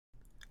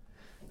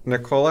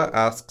Nicola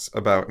asks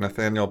about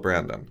Nathaniel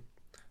Branden.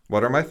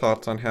 What are my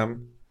thoughts on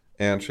him?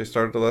 And she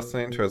started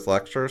listening to his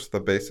lectures, The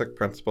Basic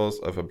Principles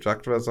of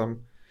Objectivism,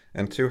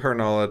 and to her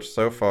knowledge,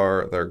 so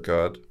far, they're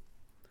good.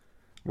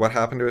 What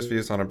happened to his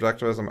views on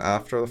objectivism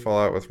after the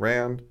fallout with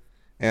Rand?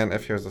 And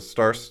if he was a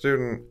star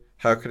student,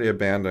 how could he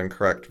abandon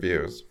correct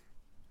views?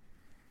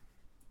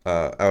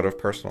 Out of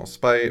personal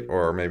spite,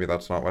 or maybe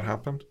that's not what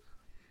happened?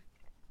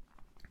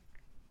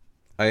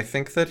 I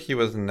think that he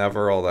was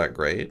never all that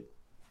great.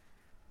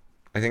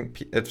 I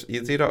think it's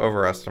easy to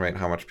overestimate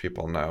how much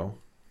people know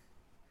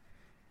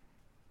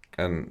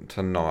and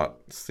to not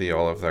see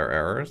all of their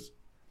errors,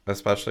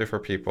 especially for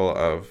people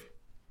of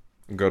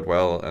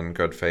goodwill and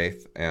good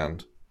faith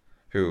and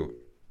who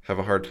have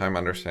a hard time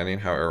understanding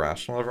how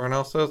irrational everyone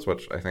else is,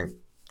 which I think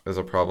is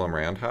a problem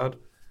Rand had.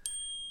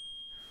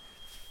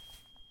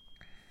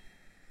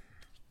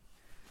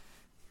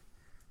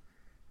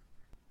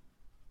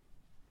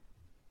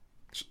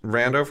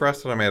 Rand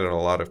overestimated a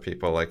lot of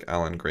people like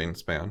Alan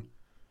Greenspan,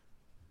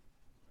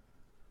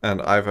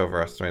 and I've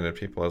overestimated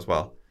people as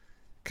well.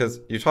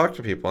 Because you talk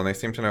to people and they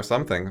seem to know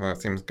something and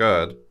it seems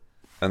good,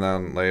 and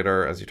then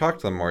later, as you talk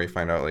to them more, you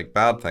find out like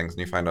bad things, and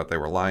you find out they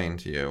were lying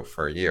to you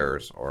for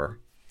years, or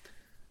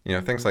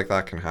things like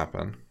that can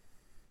happen.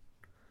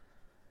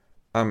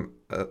 Um,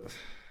 uh,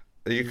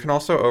 you can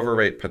also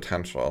overrate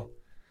potential,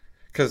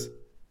 because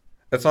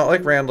it's not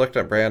like Rand looked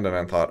at Branden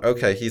and thought,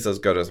 okay, he's as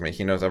good as me.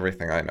 He knows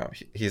everything I know.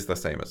 He's the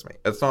same as me.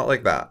 It's not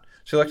like that.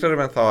 She looked at him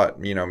and thought,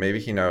 maybe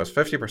he knows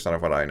 50%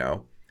 of what I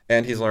know,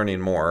 and he's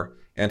learning more,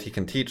 and he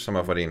can teach some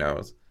of what he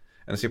knows.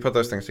 And so you put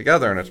those things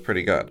together, and it's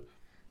pretty good.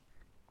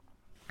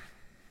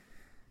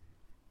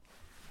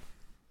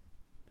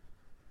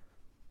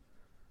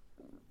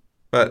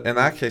 But in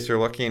that case, you're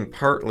looking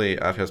partly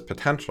at his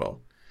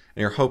potential,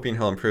 and you're hoping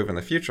he'll improve in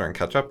the future and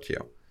catch up to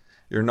you.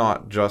 You're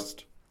not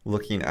just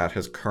looking at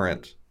his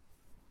current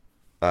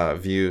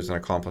views and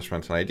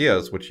accomplishments and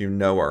ideas, which you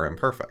know are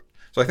imperfect.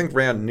 So I think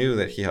Rand knew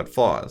that he had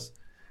flaws,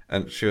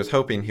 and she was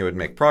hoping he would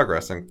make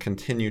progress and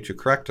continue to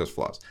correct his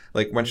flaws.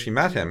 Like when she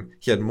met him,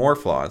 he had more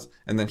flaws,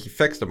 and then he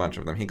fixed a bunch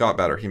of them. He got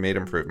better. He made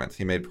improvements.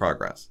 He made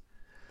progress.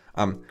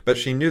 But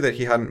she knew that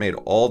he hadn't made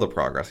all the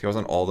progress. He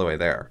wasn't all the way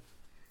there.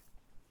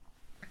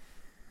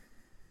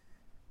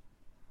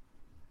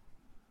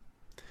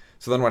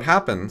 So then what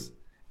happens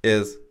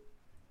is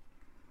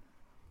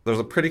there's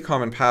a pretty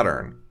common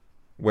pattern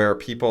where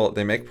people,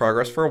 they make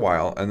progress for a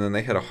while and then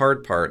they hit a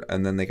hard part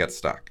and then they get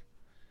stuck.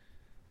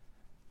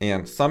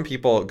 And some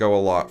people go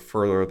a lot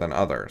further than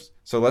others.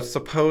 So let's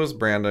suppose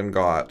Branden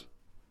got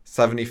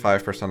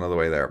 75% of the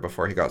way there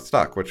before he got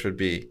stuck, which would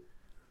be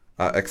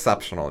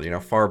exceptional,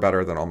 far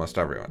better than almost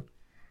everyone.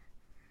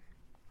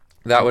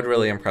 That would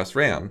really impress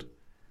Rand.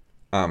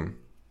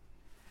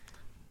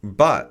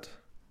 But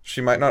she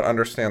might not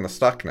understand the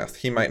stuckness.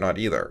 He might not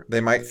either.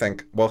 They might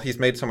think, well, he's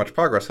made so much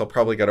progress, he'll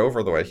probably get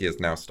over the way he is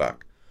now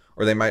stuck.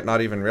 Or they might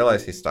not even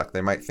realize he's stuck.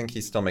 They might think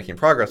he's still making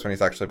progress when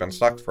he's actually been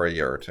stuck for a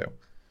year or two.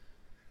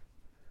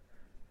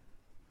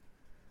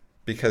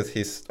 Because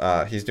he's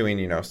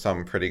doing,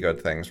 some pretty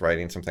good things,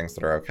 writing some things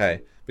that are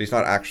okay. But he's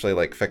not actually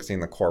like fixing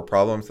the core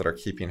problems that are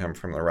keeping him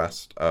from the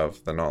rest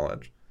of the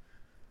knowledge.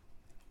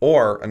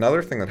 Or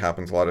another thing that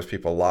happens a lot is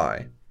people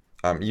lie.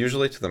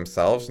 Usually to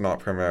themselves, not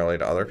primarily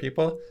to other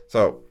people.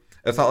 So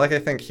it's not like I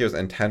think he was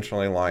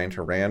intentionally lying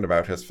to Rand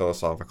about his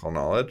philosophical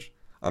knowledge.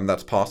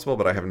 That's possible,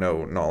 but I have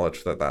no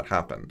knowledge that that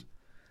happened.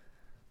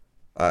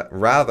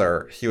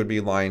 Rather, he would be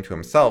lying to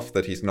himself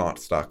that he's not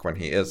stuck when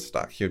he is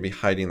stuck. He would be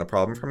hiding the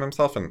problem from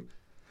himself. And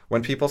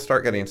when people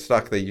start getting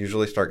stuck, they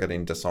usually start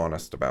getting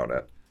dishonest about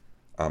it.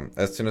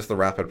 As soon as the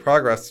rapid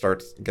progress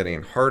starts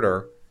getting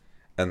harder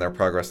and their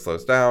progress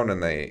slows down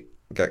and they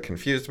get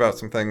confused about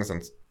some things,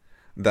 and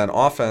then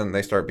often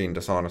they start being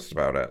dishonest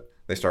about it.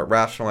 They start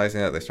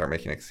rationalizing it. They start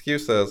making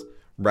excuses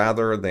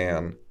rather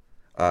than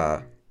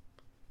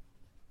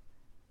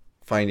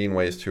finding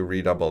ways to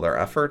redouble their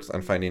efforts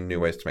and finding new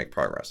ways to make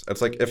progress.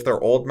 It's like if their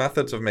old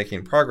methods of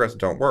making progress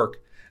don't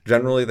work,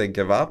 generally they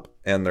give up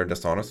and they're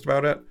dishonest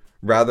about it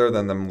rather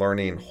than them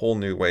learning whole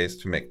new ways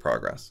to make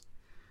progress.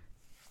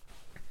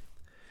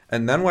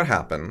 And then what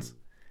happens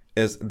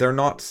is they're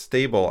not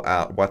stable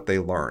at what they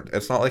learned.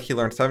 It's not like he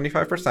learned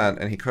 75%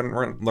 and he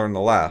couldn't learn the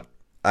last.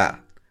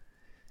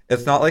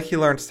 It's not like he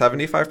learned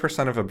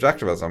 75% of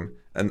objectivism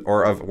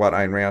or of what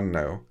Ayn Rand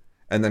knew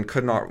and then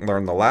could not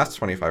learn the last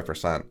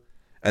 25%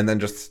 and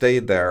then just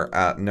stayed there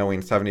at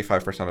knowing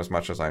 75% as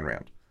much as Ayn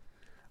Rand.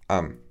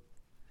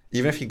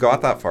 Even if he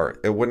got that far,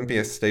 it wouldn't be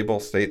a stable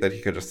state that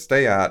he could just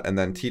stay at and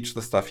then teach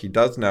the stuff he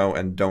does know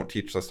and don't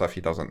teach the stuff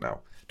he doesn't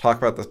know. Talk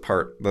about this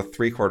part, the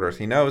 3/4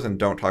 he knows, and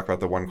don't talk about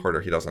the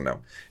 1/4 he doesn't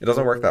know. It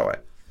doesn't work that way.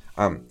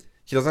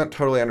 He doesn't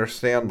totally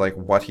understand like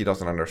what he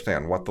doesn't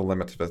understand, what the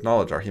limits of his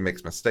knowledge are. He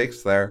makes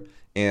mistakes there,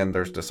 and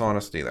there's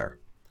dishonesty there.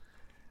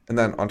 And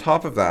then on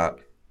top of that,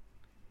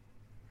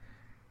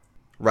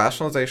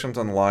 rationalizations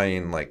and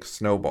lying like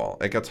snowball.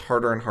 It gets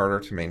harder and harder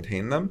to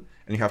maintain them,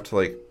 and you have to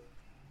like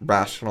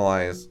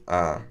rationalize.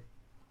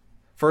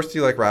 First,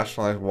 you like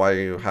rationalize why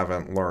you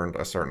haven't learned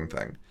a certain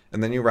thing,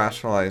 and then you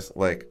rationalize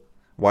like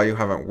why you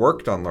haven't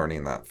worked on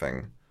learning that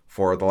thing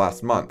for the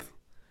last month.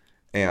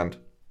 And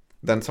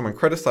then someone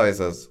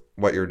criticizes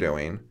what you're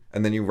doing,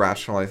 and then you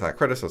rationalize that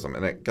criticism,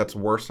 and it gets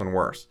worse and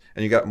worse.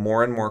 And you get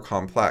more and more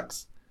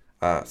complex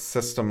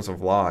systems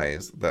of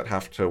lies that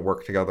have to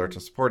work together to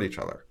support each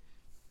other.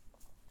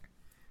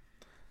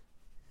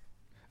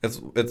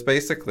 It's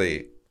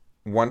basically,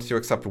 once you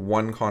accept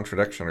one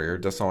contradiction or you're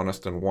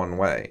dishonest in one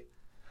way,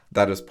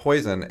 that is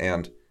poison,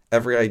 and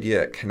every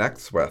idea it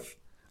connects with,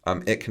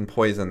 it can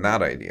poison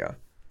that idea.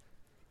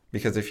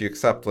 Because if you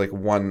accept like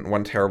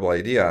one terrible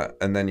idea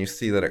and then you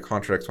see that it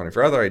contradicts one of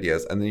your other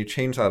ideas, and then you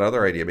change that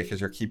other idea because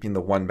you're keeping the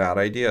one bad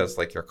idea as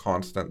like your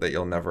constant that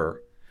you'll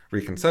never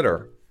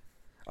reconsider,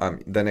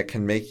 then it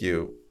can make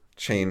you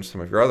change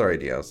some of your other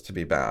ideas to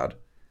be bad.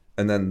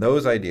 And then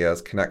those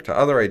ideas connect to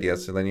other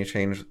ideas, so then you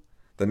change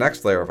the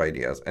next layer of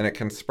ideas, and it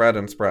can spread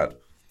and spread.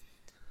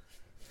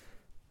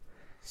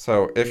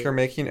 So if you're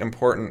making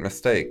important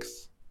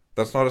mistakes,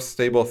 that's not a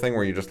stable thing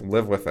where you just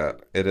live with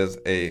it. It is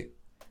a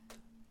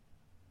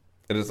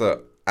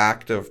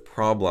active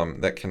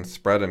problem that can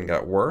spread and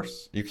get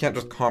worse. You can't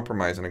just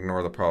compromise and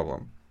ignore the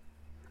problem.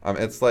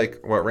 It's like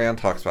what Rand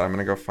talks about. I'm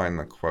going to go find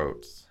the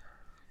quotes.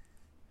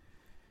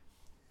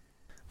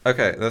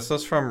 Okay, this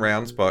is from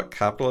Rand's book,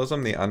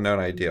 Capitalism, the Unknown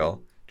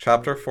Ideal,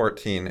 Chapter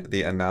 14,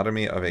 The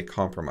Anatomy of a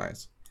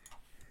Compromise.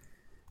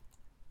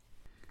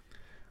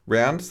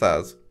 Rand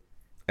says,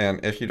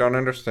 and if you don't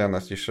understand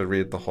this, you should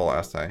read the whole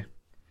essay,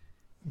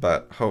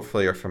 but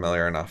hopefully you're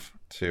familiar enough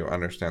to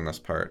understand this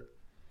part.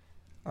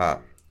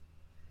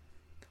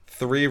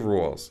 3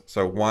 rules.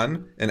 So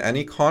 1, in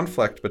any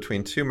conflict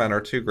between 2 men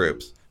or 2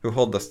 groups who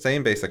hold the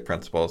same basic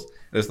principles,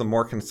 it is the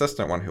more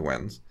consistent one who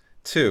wins.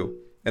 2,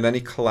 in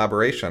any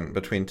collaboration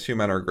between 2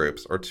 men or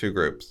groups or 2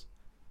 groups,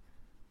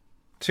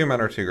 2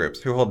 men or 2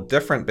 groups who hold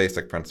different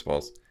basic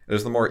principles, it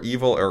is the more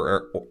evil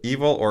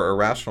or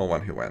irrational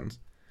one who wins.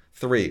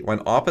 3,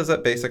 when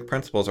opposite basic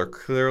principles are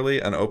clearly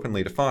and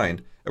openly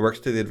defined, it works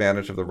to the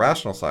advantage of the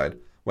rational side.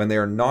 When they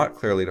are not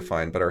clearly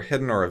defined but are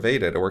hidden or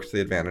evaded, it works to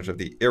the advantage of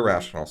the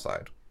irrational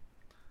side.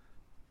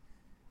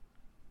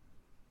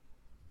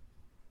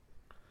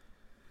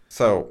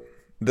 So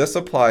this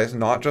applies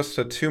not just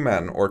to 2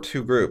 men or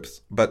 2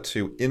 groups, but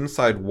to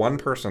inside one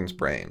person's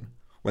brain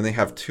when they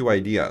have 2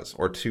 ideas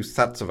or 2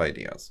 sets of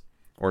ideas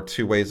or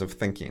 2 ways of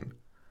thinking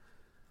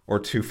or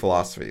 2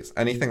 philosophies,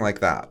 anything like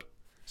that.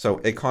 So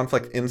a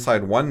conflict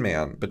inside one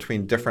man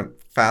between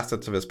different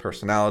facets of his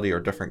personality or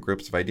different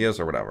groups of ideas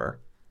or whatever,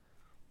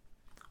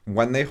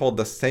 when they hold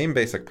the same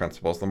basic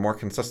principles, the more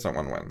consistent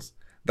one wins.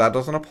 That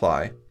doesn't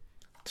apply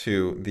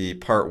to the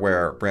part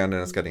where Brandon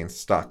is getting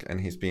stuck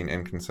and he's being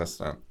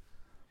inconsistent.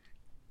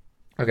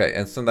 Okay,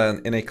 and so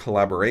then in a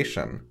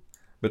collaboration,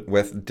 but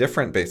with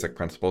different basic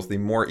principles, the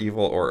more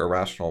evil or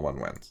irrational one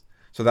wins.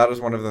 So that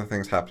is one of the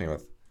things happening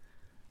with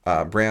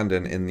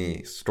Brandon in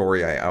the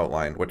story I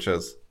outlined, which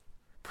is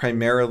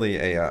primarily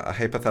a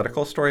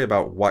hypothetical story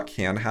about what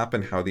can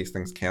happen, how these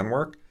things can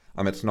work.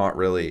 It's not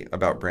really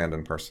about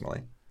Brandon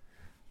personally.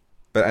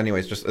 But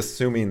anyways, just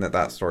assuming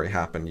that story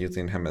happened,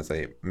 using him as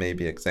a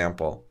maybe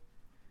example,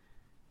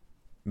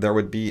 there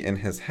would be in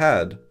his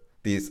head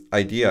these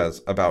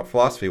ideas about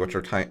philosophy which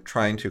are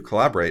trying to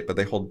collaborate, but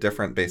they hold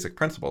different basic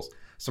principles.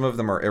 Some of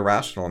them are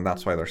irrational, and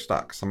that's why they're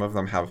stuck. Some of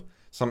them have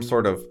some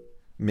sort of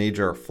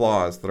major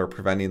flaws that are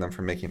preventing them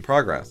from making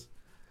progress.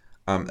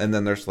 And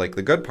then there's like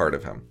the good part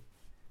of him.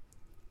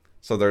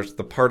 So there's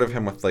the part of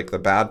him with like the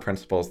bad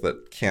principles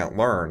that can't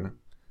learn,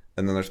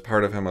 and then there's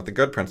part of him with the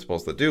good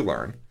principles that do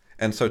learn.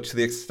 And so to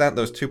the extent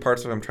those 2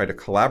 parts of him try to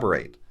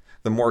collaborate,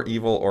 the more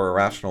evil or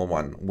irrational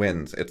one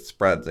wins. It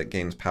spreads, it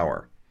gains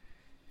power,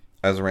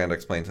 as Rand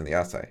explains in the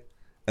essay.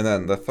 And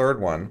then the third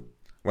one,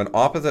 when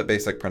opposite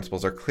basic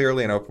principles are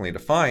clearly and openly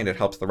defined, it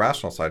helps the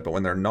rational side, but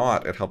when they're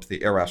not, it helps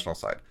the irrational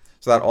side.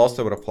 So that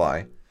also would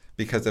apply,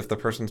 because if the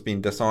person's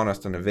being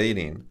dishonest and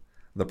evading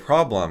the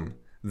problem,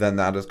 then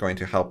that is going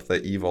to help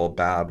the evil,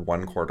 bad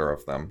 1/4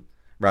 of them,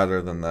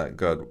 rather than the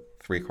good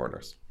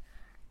 3/4.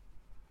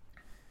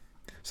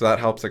 So that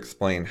helps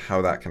explain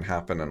how that can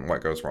happen and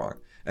what goes wrong,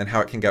 and how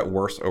it can get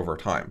worse over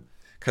time.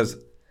 Because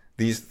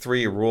these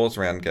 3 rules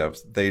Rand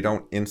gives, they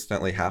don't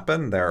instantly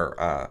happen.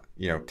 They're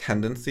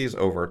tendencies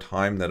over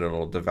time that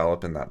it'll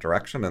develop in that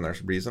direction, and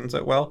there's reasons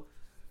it will.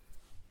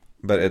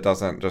 But it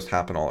doesn't just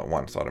happen all at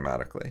once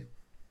automatically.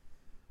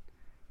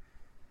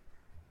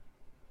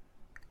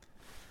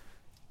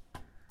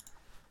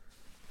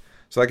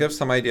 So that gives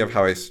some idea of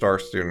how a star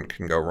student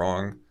can go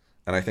wrong.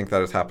 And I think that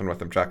has happened with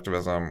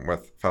objectivism,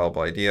 with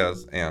fallible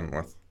ideas, and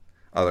with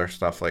other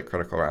stuff like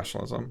critical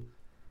rationalism.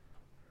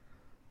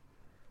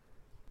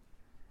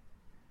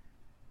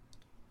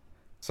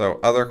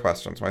 So other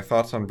questions. My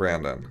thoughts on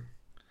Brandon.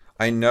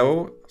 I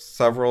know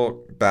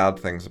several bad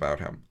things about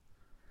him,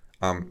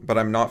 but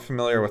I'm not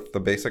familiar with the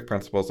basic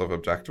principles of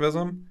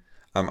objectivism.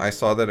 I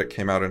saw that it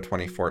came out in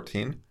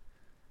 2014,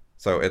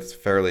 so it's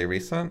fairly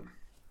recent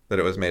that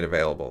it was made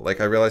available.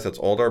 Like, I realize it's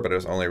older, but it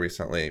was only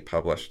recently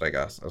published, I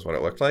guess, is what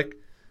it looked like.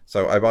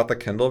 So I bought the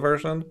Kindle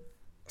version,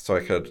 so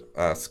I could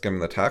skim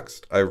the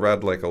text. I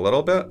read like a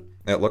little bit.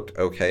 It looked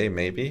okay,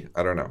 maybe.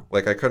 I don't know.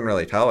 Like I couldn't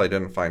really tell. I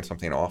didn't find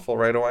something awful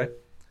right away.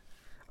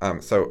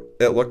 So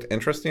it looked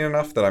interesting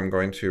enough that I'm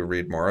going to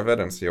read more of it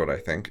and see what I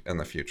think in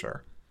the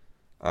future.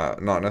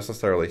 Not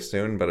necessarily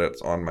soon, but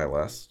it's on my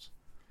list.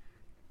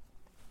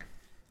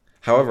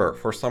 However,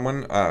 for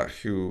someone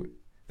who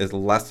is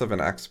less of an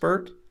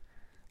expert,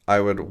 I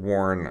would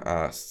warn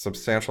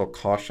substantial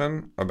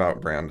caution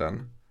about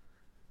Brandon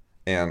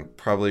and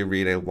probably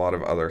read a lot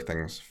of other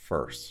things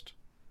first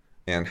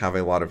and have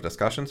a lot of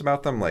discussions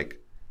about them,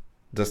 like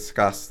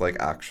discuss like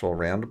actual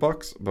Rand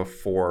books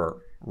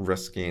before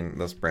risking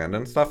this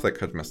Brandon stuff that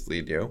could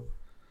mislead you.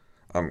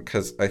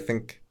 Because I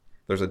think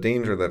there's a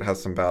danger that it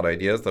has some bad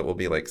ideas that will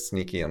be like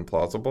sneaky and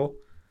plausible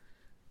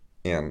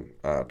and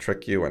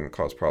trick you and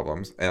cause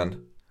problems.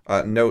 And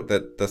note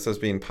that this is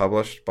being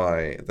published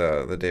by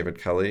the David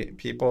Kelly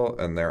people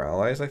and their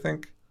allies, I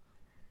think,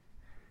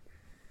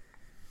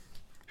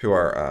 who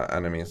are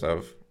enemies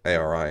of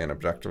ARI and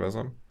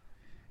objectivism.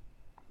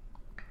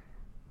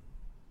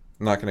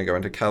 I'm not going to go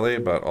into Kelly,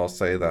 but I'll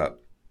say that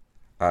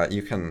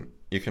you can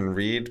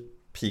read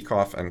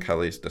Peikoff and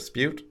Kelly's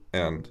dispute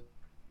and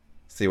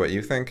see what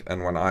you think.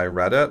 And when I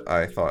read it,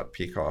 I thought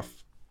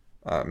Peikoff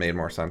made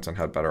more sense and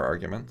had better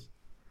arguments.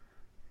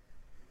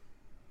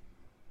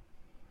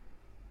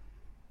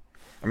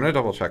 I'm going to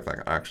double check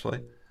that actually.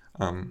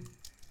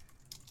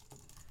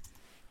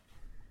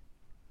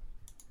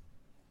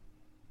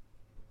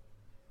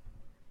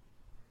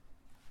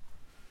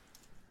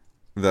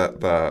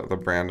 The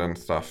Brandon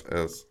stuff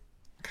is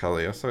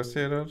Kelly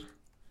associated,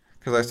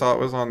 because I saw it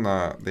was on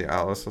the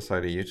Atlas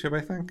Society YouTube,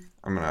 I think.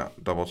 I'm going to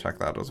double check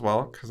that as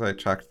well, because I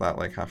checked that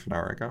like half an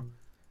hour ago.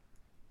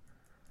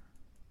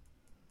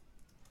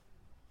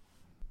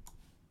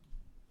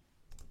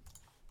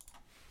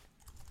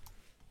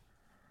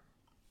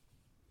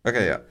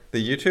 Okay, yeah.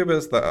 The YouTube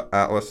is the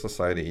Atlas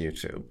Society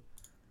YouTube.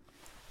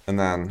 And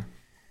then,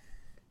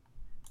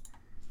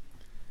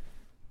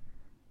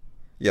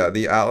 yeah,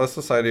 the Atlas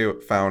Society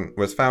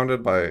was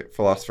founded by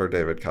philosopher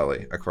David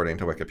Kelly, according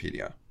to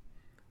Wikipedia,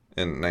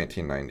 in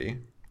 1990.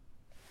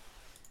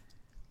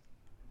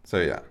 So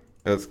yeah,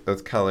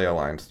 it's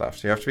Kelly-aligned stuff.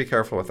 So you have to be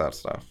careful with that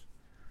stuff.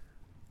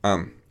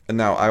 And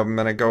now I'm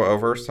going to go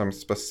over some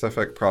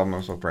specific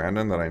problems with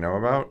Brandon that I know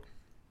about.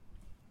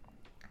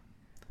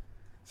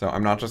 So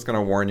I'm not just going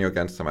to warn you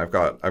against him. I've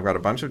got a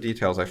bunch of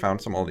details. I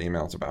found some old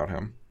emails about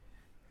him.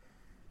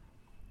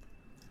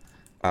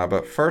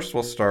 But first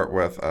we'll start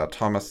with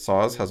Thomas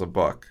Szasz has a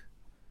book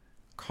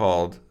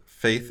called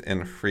Faith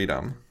in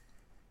Freedom.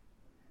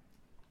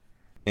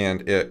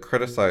 And it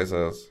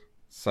criticizes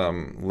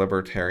some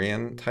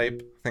libertarian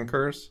type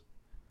thinkers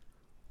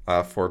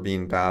for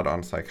being bad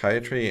on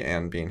psychiatry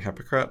and being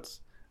hypocrites.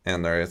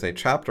 And there is a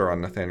chapter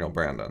on Nathaniel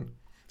Brandon.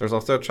 There's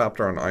also a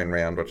chapter on Ayn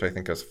Rand, which I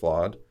think is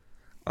flawed.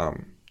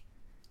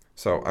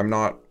 So I'm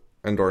not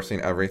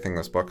endorsing everything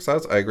this book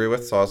says. I agree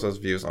with Szasz's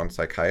views on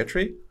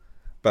psychiatry,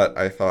 but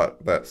I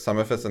thought that some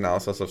of his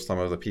analysis of some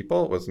of the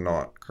people was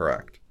not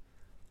correct.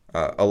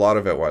 A lot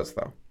of it was,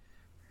 though.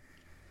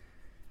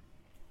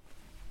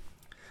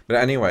 But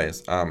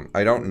anyways,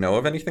 I don't know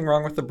of anything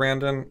wrong with the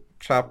Brandon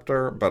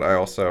chapter, but I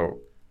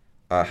also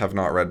have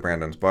not read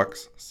Brandon's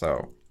books,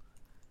 so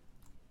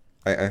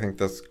I think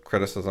this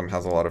criticism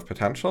has a lot of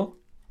potential.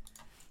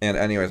 And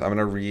anyways, I'm going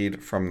to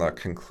read from the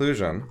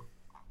conclusion.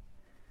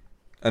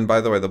 And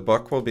by the way, the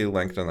book will be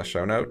linked in the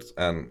show notes,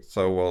 and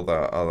so will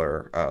the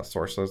other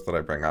sources that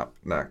I bring up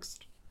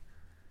next.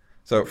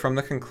 So from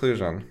the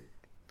conclusion,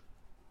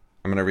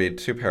 I'm going to read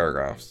 2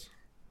 paragraphs.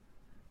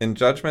 In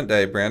Judgment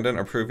Day, Brandon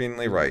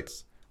approvingly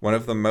writes, one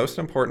of the most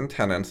important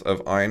tenets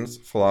of Ayn's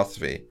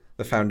philosophy,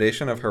 the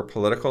foundation of her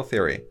political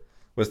theory,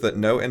 was that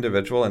no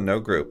individual and no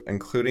group,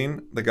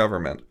 including the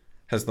government,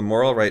 has the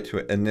moral right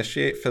to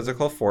initiate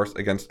physical force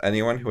against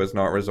anyone who has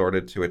not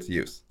resorted to its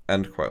use.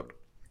 End quote.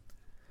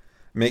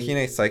 Making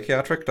a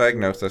psychiatric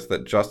diagnosis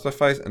that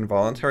justifies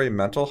involuntary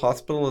mental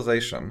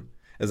hospitalization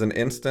is an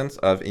instance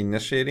of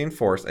initiating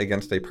force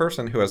against a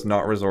person who has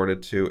not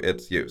resorted to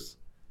its use.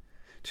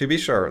 To be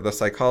sure, the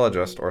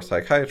psychologist or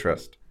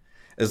psychiatrist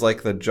is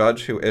like the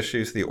judge who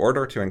issues the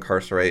order to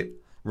incarcerate,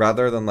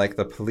 rather than like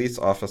the police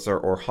officer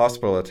or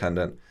hospital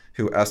attendant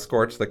who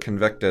escorts the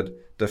convicted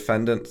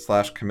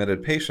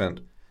defendant/committed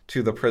patient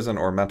to the prison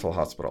or mental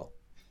hospital.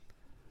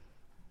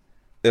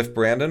 If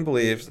Brandon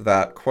believes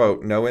that,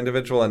 quote, no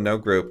individual and no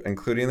group,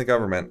 including the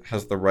government,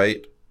 has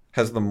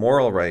the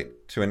moral right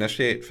to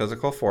initiate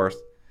physical force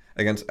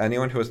against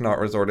anyone who has not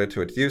resorted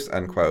to its use,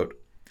 end quote,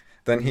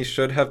 then he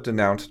should have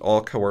denounced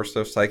all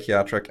coercive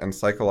psychiatric and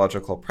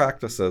psychological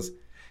practices.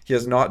 He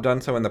has not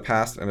done so in the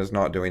past and is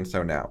not doing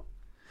so now.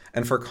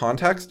 And for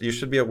context, you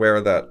should be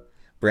aware that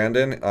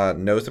Brandon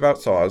knows about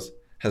Szasz,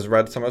 has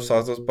read some of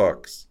Szasz's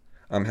books,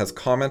 has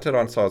commented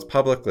on Szasz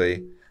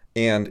publicly,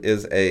 and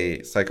is a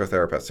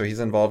psychotherapist. So he's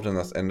involved in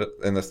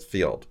this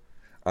field.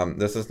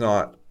 This is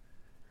not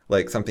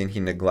like something he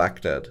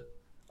neglected.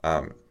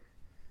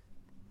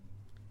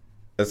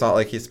 It's not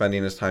like he's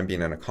spending his time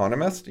being an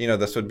economist.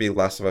 This would be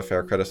less of a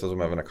fair criticism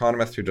of an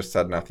economist who just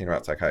said nothing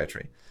about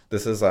psychiatry.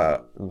 This is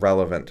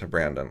relevant to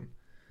Brandon.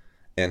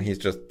 And he's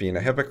just being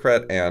a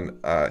hypocrite, and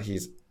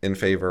he's in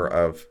favor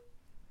of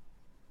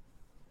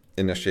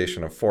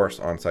initiation of force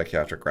on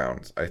psychiatric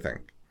grounds, I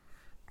think,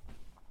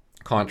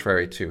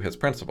 contrary to his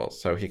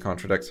principles. So he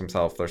contradicts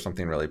himself. There's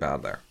something really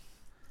bad there.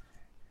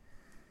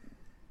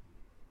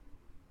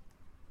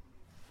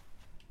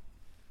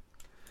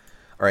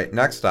 All right,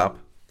 next up,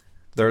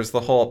 there's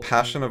the whole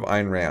Passion of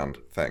Ayn Rand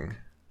thing.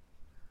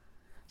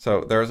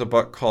 So there's a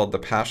book called The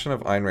Passion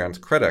of Ayn Rand's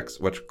Critics,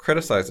 which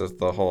criticizes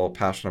the whole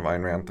Passion of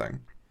Ayn Rand thing.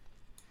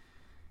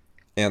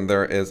 And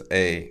there is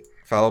a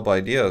Fallible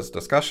Ideas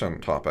discussion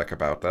topic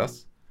about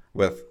this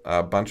with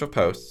a bunch of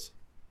posts.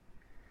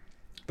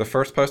 The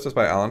first post is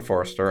by Alan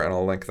Forrester, and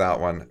I'll link that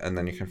one, and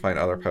then you can find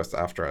other posts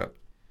after it.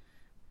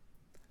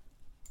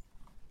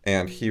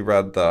 And he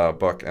read the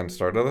book and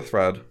started a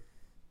thread,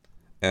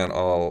 and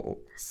I'll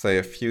say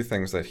a few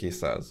things that he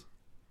says.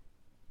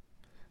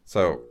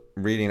 So,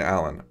 reading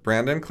Alan.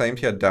 Brandon claimed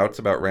he had doubts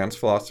about Rand's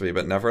philosophy,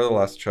 but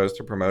nevertheless chose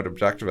to promote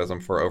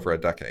objectivism for over a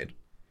decade.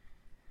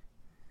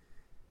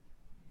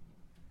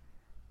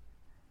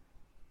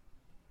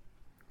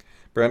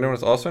 Brandon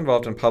was also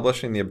involved in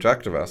publishing The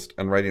Objectivist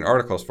and writing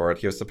articles for it.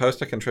 He was supposed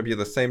to contribute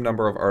the same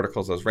number of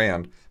articles as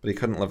Rand, but he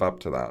couldn't live up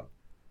to that.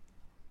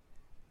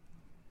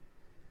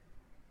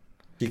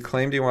 He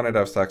claimed he wanted to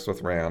have sex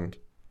with Rand.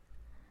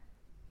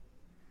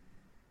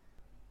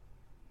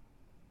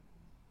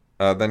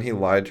 Then he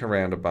lied to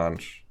Rand a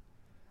bunch,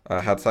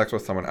 had sex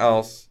with someone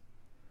else,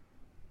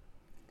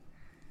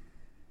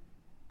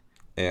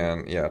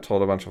 and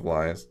told a bunch of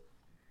lies.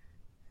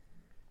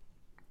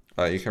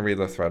 You can read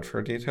the thread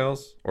for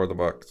details, or the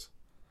books.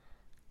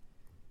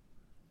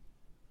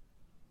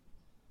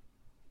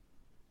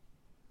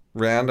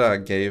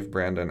 Rand gave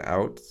Brandon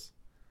outs,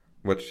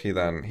 which he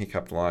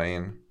kept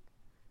lying.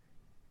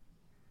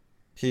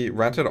 He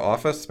rented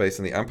office space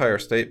in the Empire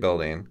State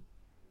Building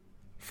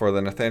for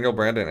the Nathaniel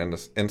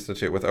Branden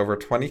Institute with over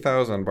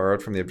 $20,000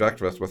 borrowed from the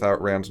Objectivist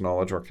without Rand's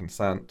knowledge or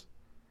consent.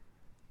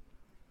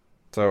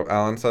 So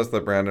Alan says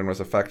that Brandon was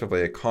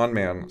effectively a con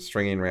man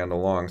stringing Rand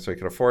along so he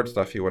could afford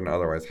stuff he wouldn't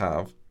otherwise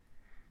have.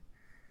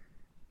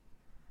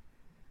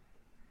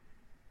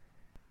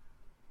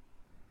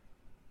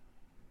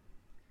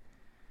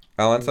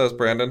 Alan says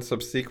Brandon's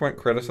subsequent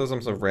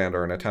criticisms of Rand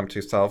are an attempt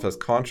to salve his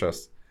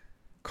conscience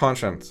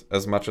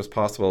as much as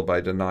possible by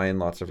denying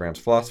lots of Rand's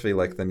philosophy,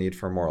 like the need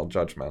for moral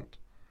judgment.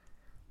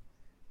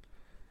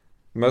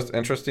 The most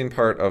interesting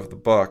part of the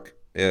book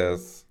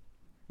is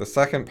the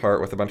second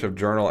part with a bunch of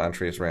journal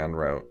entries Rand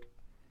wrote.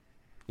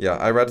 Yeah,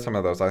 I read some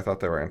of those. I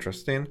thought they were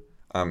interesting.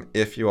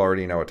 If you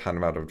already know a ton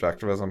about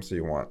objectivism, so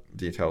you want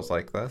details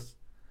like this.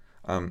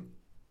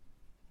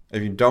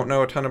 If you don't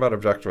know a ton about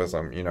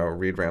objectivism,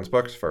 read Rand's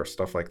books first,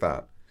 stuff like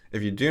that.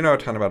 If you do know a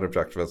ton about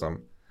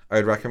objectivism, I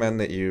would recommend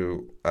that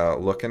you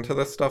look into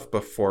this stuff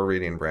before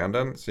reading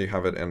Brandon, so you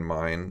have it in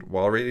mind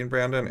while reading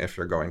Brandon if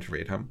you're going to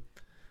read him.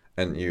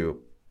 And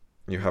you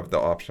have the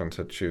option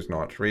to choose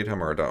not to read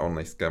him or to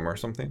only skim or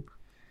something.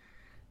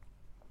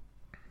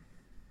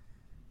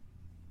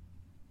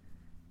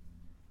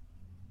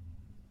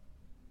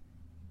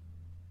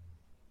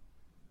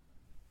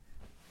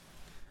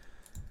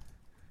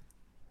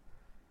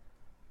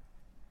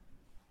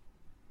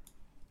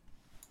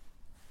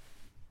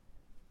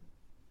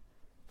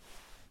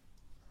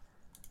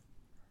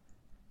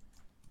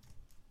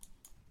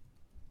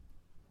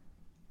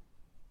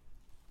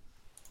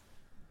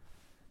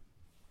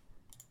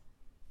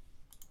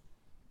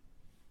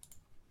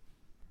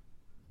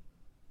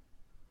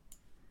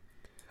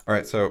 All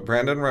right, so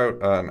Brandon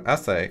wrote an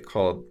essay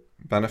called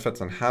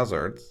Benefits and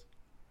Hazards,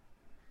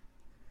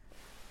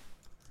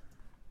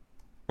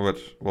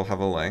 which will have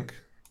a link.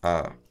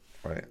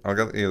 Wait, I'll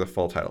get you the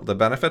full title. The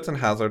Benefits and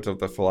Hazards of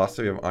the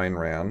Philosophy of Ayn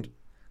Rand,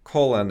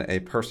 a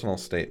personal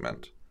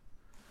statement,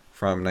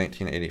 from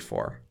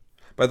 1984.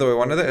 By the way,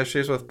 one of the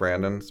issues with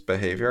Brandon's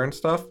behavior and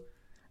stuff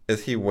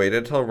is he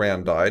waited till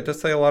Rand died to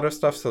say a lot of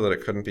stuff so that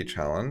it couldn't be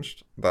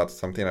challenged. That's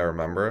something I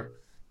remember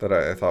that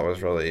I thought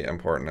was really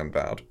important and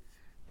bad.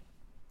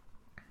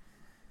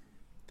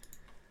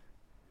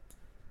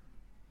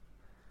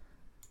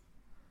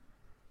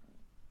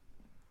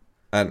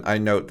 And I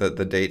note that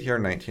the date here,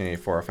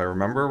 1984, if I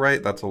remember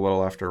right, that's a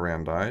little after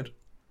Rand died.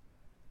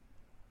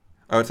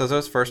 Oh, it says it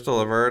was first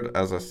delivered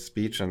as a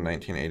speech in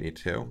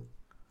 1982.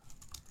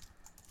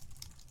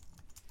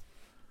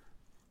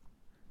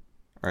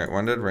 All right,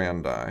 when did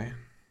Rand die?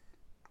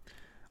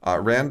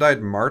 Rand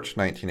died March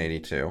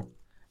 1982,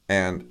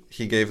 and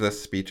he gave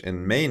this speech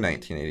in May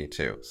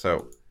 1982.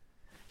 So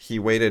he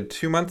waited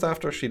 2 months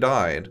after she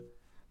died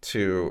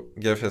to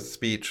give his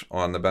speech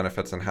on the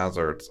benefits and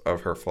hazards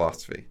of her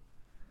philosophy.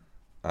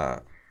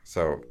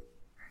 So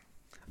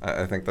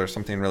I think there's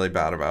something really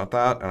bad about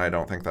that, and I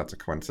don't think that's a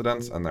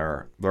coincidence, and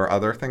there are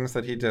other things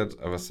that he did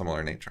of a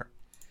similar nature.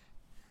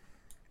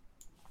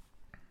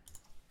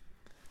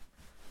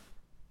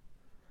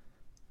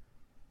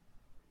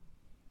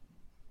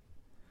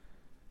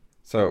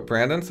 So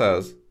Brandon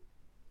says,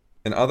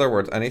 in other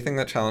words, anything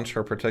that challenged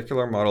her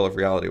particular model of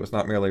reality was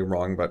not merely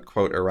wrong, but,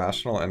 quote,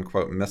 irrational and,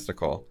 quote,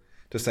 mystical,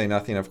 to say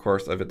nothing, of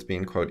course, of its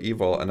being, quote,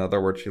 evil,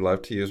 another word she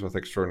loved to use with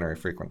extraordinary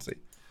frequency.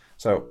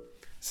 So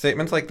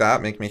statements like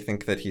that make me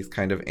think that he's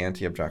kind of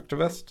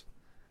anti-objectivist.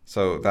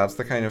 So that's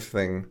the kind of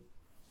thing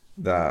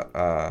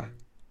that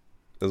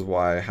is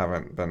why I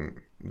haven't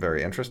been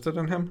very interested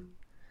in him,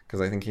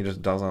 because I think he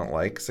just doesn't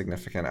like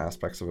significant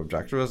aspects of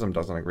objectivism,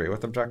 doesn't agree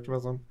with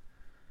objectivism.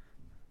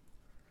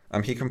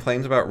 He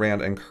complains about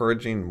Rand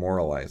encouraging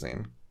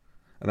moralizing.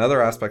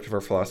 Another aspect of her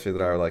philosophy that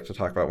I would like to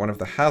talk about, one of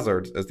the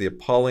hazards, is the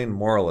appalling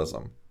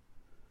moralism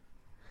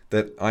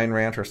that Ayn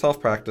Rand herself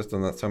practiced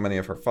and that so many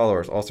of her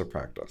followers also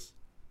practice.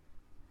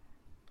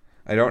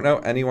 I don't know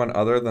anyone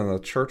other than the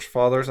Church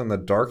Fathers in the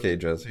Dark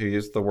Ages who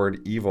used the word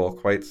evil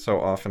quite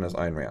so often as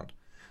Ayn Rand.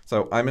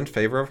 So I'm in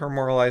favor of her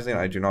moralizing.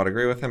 I do not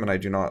agree with him, and I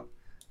do not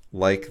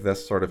like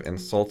this sort of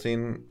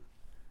insulting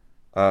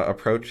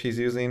approach he's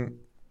using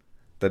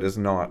that is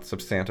not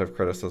substantive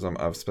criticism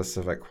of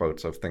specific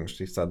quotes of things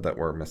she said that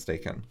were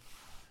mistaken.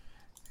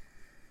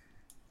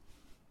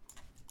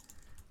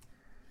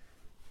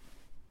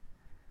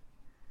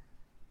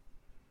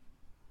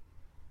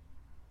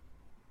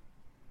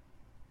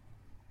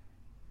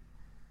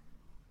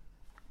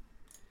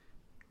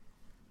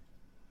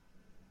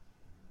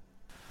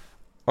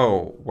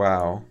 Oh,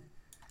 wow.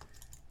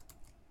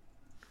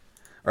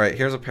 All right,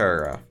 here's a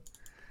paragraph.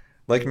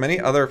 Like many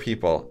other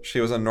people, she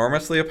was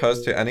enormously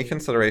opposed to any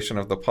consideration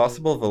of the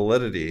possible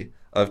validity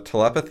of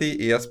telepathy,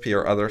 ESP,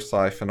 or other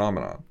psi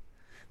phenomenon.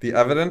 The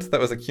evidence that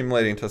was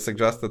accumulating to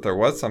suggest that there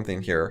was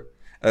something here,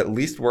 at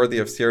least worthy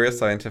of serious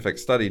scientific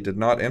study, did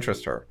not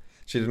interest her.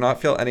 She did not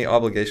feel any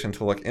obligation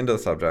to look into the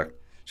subject.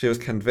 She was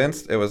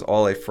convinced it was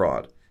all a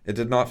fraud. It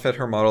did not fit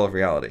her model of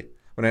reality.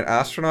 When an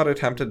astronaut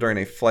attempted during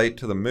a flight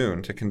to the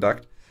moon to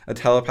conduct a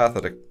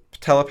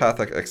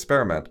telepathic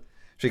experiment,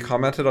 she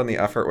commented on the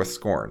effort with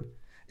scorn.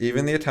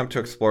 Even the attempt to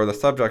explore the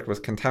subject was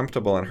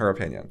contemptible in her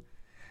opinion.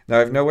 Now, I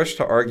have no wish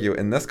to argue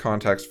in this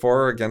context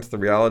for or against the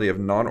reality of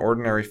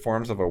non-ordinary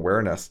forms of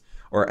awareness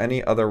or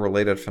any other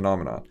related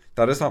phenomenon.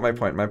 That is not my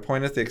point. My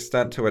point is the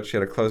extent to which she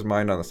had a closed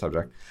mind on the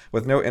subject,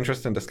 with no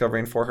interest in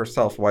discovering for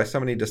herself why so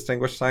many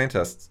distinguished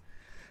scientists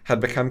had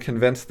become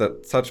convinced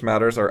that such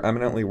matters are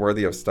eminently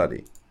worthy of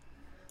study.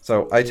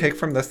 So I take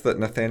from this that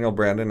Nathaniel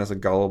Branden is a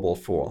gullible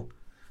fool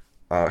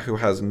who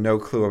has no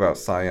clue about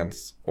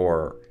science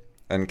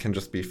and can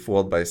just be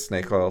fooled by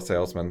snake oil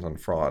salesmen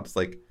and frauds.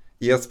 Like,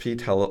 ESP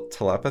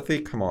telepathy?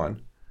 Come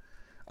on.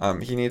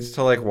 He needs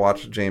to,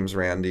 watch James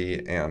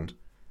Randi and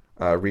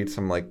read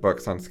some,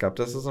 books on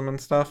skepticism and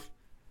stuff.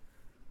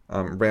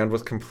 Rand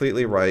was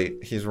completely right.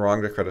 He's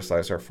wrong to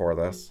criticize her for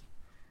this.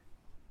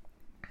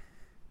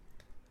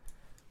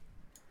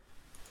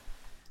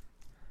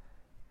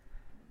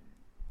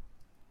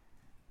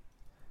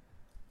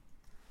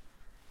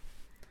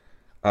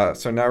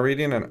 So now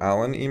reading an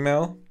Allen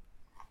email.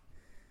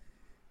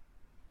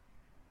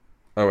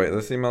 Oh wait,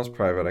 this email's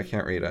private. I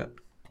can't read it.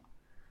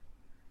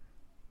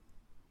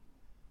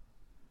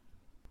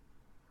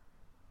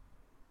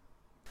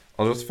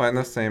 I'll just find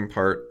the same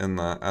part in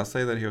the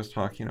essay that he was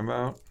talking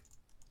about.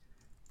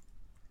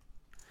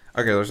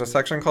 Okay, there's a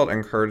section called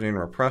Encouraging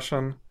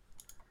Repression.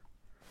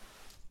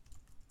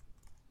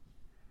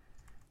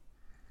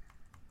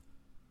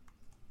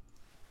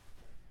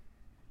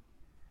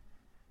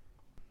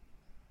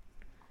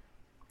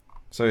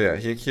 So yeah,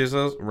 he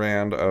accuses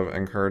Rand of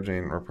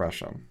encouraging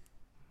repression.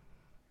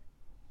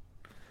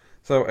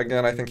 So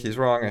again, I think he's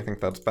wrong. I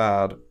think that's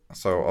bad.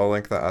 So I'll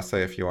link the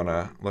essay if you want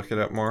to look at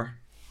it more.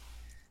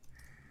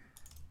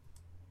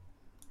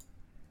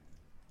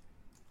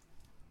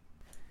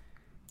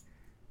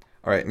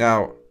 All right,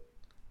 now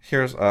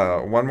here's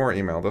one more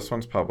email. This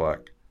one's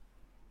public.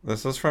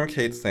 This is from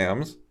Kate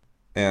Sams,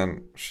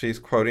 and she's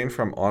quoting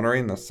from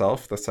Honoring the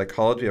Self, The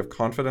Psychology of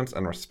Confidence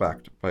and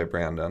Respect by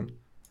Branden.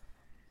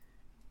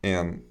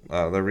 And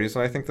the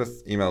reason I think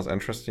this email is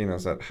interesting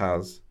is it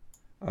has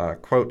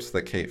quotes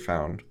that Kate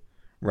found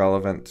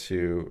relevant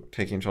to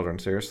taking children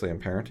seriously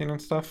and parenting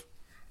and stuff.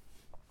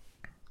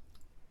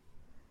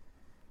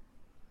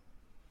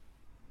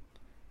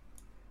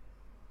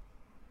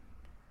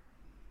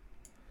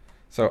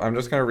 So I'm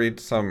just going to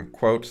read some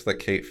quotes that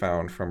Kate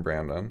found from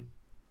Branden.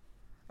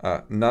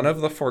 None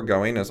of the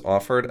foregoing is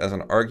offered as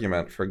an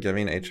argument for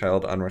giving a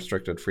child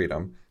unrestricted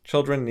freedom.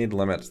 Children need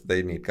limits,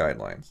 they need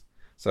guidelines.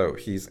 So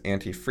he's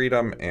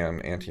anti-freedom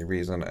and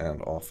anti-reason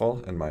and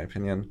awful, in my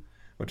opinion,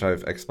 which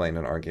I've explained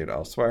and argued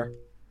elsewhere.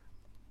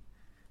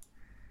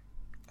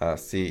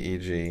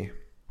 C.e.g.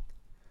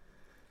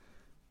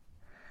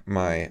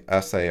 my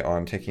essay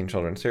on taking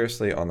children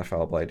seriously on the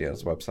Fallible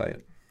Ideas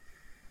website.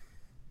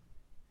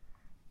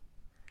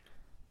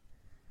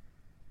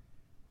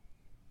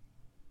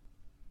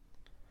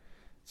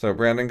 So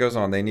Branden goes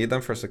on, they need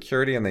them for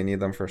security and they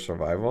need them for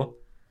survival.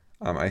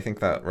 I think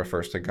that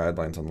refers to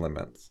guidelines and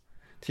limits.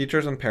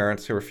 Teachers and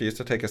parents who refuse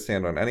to take a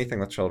stand on anything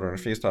with children,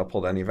 refuse to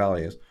uphold any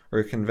values,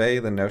 or who convey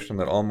the notion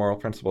that all moral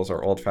principles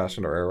are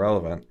old-fashioned or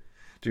irrelevant,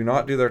 do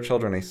not do their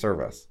children a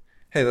service.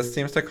 hey, this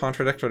seems to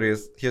contradict what he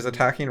was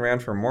attacking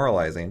Rand for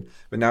moralizing,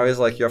 but now he's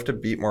like, you have to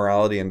beat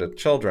morality into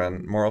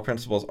children. Moral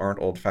principles aren't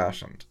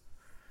old-fashioned.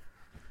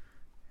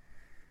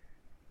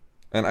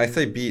 And I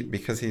say beat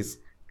because he's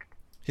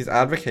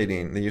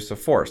advocating the use of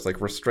force,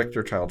 like restrict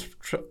your child's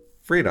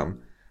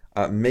freedom,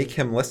 make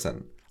him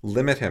listen,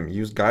 limit him,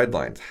 use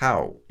guidelines.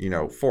 How?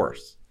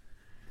 Force.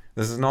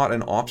 This is not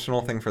an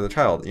optional thing for the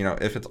child.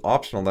 If it's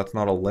optional, that's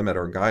not a limit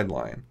or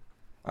guideline.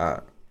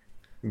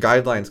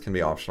 Guidelines can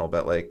be optional,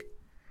 but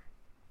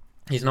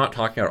he's not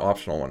talking about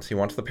optional ones. He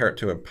wants the parent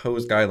to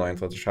impose guidelines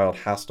that the child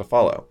has to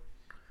follow.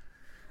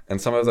 And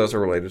some of those are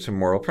related to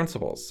moral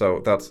principles.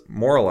 So that's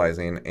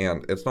moralizing,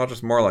 and it's not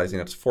just moralizing,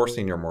 it's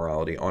forcing your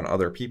morality on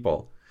other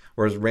people.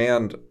 Whereas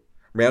Rand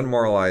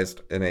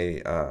moralized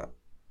in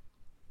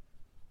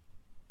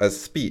as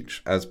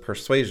speech, as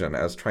persuasion,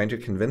 as trying to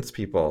convince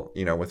people,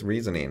 with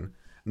reasoning,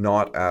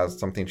 not as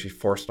something she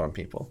forced on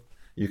people.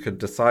 You could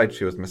decide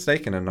she was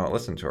mistaken and not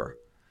listen to her.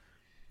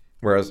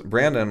 Whereas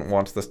Brandon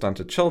wants this done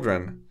to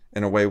children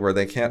in a way where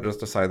they can't just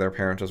decide their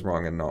parent is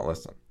wrong and not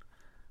listen.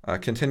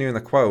 Continuing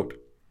the quote,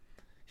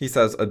 he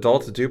says,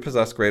 adults do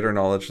possess greater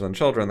knowledge than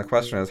children. The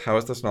question is, how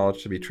is this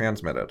knowledge to be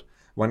transmitted?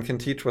 One can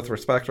teach with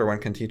respect or one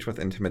can teach with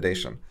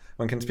intimidation.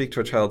 One can speak to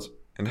a child's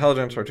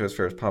intelligence or to his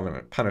fear of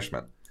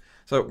punishment.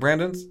 So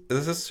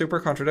this is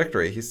super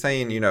contradictory. He's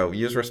saying,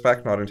 use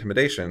respect, not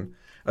intimidation.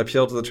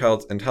 Appeal to the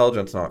child's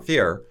intelligence, not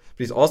fear. But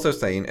he's also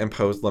saying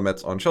impose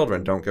limits on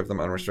children. Don't give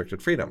them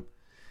unrestricted freedom.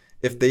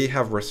 If they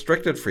have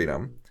restricted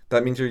freedom,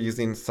 that means you're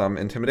using some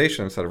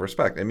intimidation instead of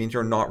respect. It means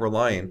you're not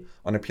relying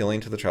on appealing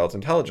to the child's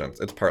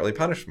intelligence. It's partly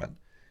punishment.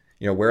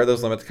 Where are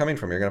those limits coming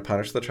from? You're going to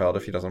punish the child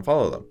if he doesn't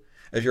follow them.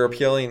 If you're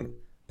appealing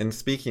and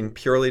speaking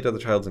purely to the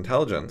child's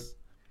intelligence,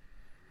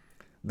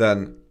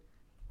 then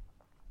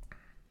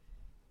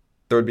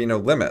there would be no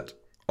limit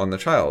on the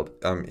child.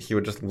 He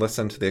would just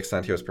listen to the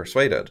extent he was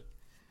persuaded.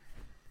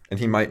 And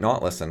he might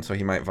not listen, so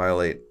he might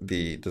violate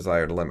the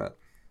desired limit.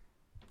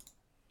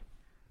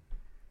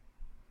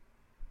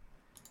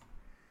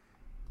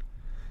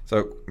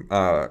 So,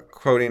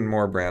 quoting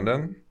more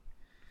Brandon,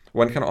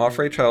 one can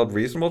offer a child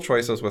reasonable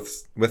choices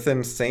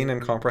within sane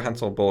and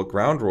comprehensible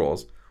ground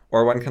rules,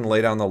 or one can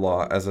lay down the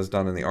law as is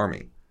done in the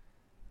army.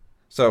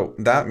 So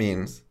that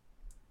means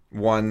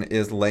one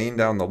is laying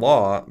down the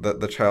law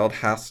that the child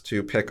has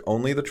to pick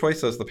only the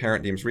choices the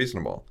parent deems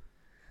reasonable.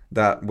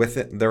 That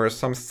there is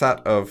some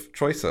set of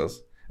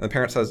choices, and the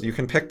parent says, you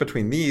can pick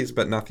between these,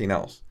 but nothing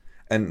else.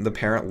 And the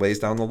parent lays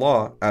down the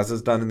law, as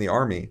is done in the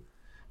army,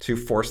 to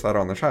force that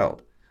on the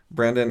child.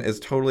 Brandon is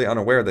totally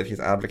unaware that he's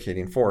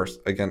advocating force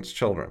against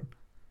children,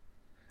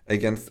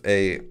 against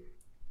a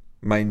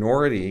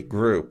minority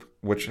group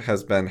which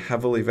has been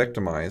heavily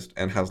victimized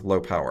and has low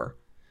power.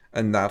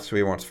 And that's who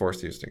he wants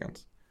force used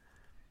against.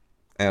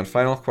 And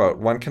final quote,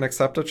 one can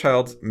accept a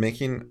child's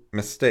making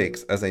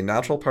mistakes as a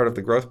natural part of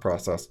the growth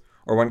process,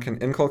 or one can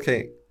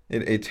inculcate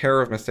a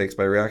terror of mistakes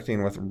by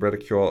reacting with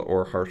ridicule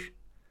or harsh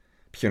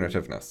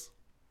punitiveness.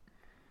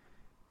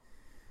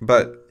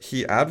 But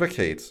he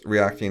advocates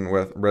reacting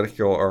with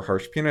ridicule or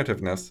harsh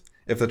punitiveness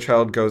if the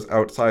child goes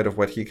outside of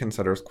what he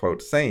considers,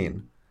 quote,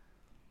 sane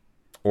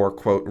or,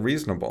 quote,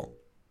 reasonable.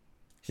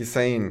 He's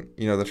saying,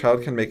 the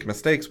child can make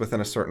mistakes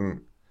within a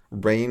certain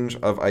range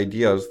of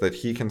ideas that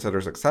he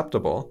considers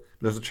acceptable,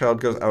 but if the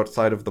child goes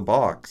outside of the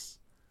box,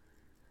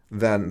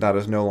 then that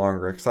is no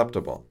longer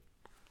acceptable.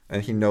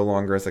 And he no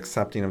longer is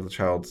accepting of the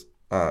child's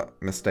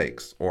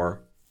mistakes,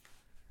 or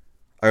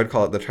I would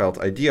call it the child's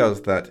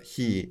ideas that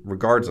he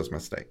regards as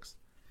mistakes.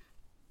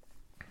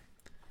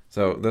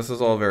 So this is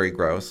all very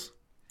gross.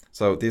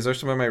 So these are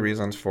some of my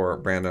reasons for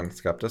Brandon's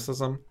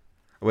skepticism.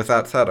 With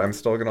that said, I'm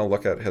still going to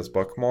look at his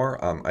book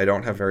more. I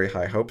don't have very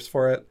high hopes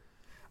for it,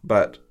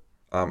 but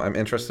I'm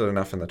interested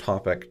enough in the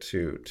topic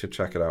to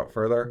check it out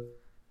further.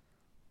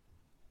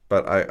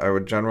 But I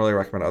would generally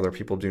recommend other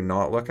people do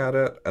not look at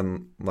it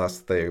unless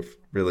they've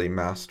really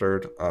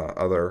mastered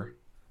other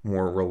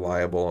more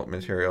reliable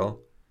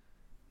material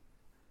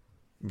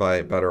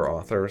by better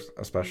authors,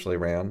 especially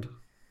Rand.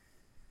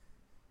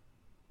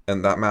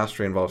 And that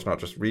mastery involves not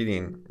just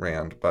reading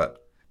Rand,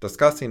 but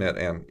discussing it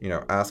and,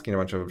 asking a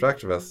bunch of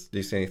objectivists, do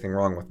you see anything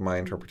wrong with my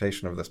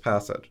interpretation of this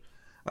passage?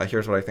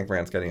 Here's what I think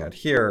Rand's getting at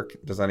here.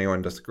 Does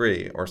anyone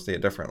disagree or see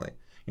it differently?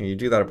 You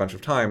do that a bunch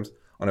of times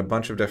on a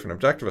bunch of different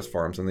objectivist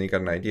forums, and then you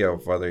get an idea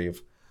of whether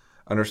you've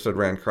understood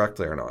Rand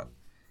correctly or not.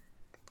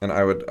 And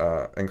I would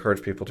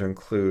encourage people to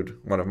include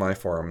one of my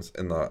forums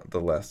in the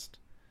list,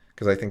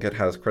 because I think it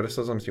has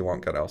criticisms you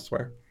won't get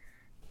elsewhere.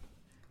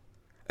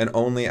 And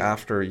only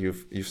after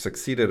you've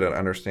succeeded at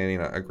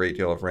understanding a great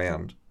deal of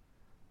Rand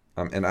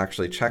and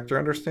actually checked your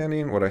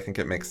understanding would I think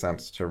it makes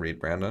sense to read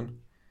Brandon.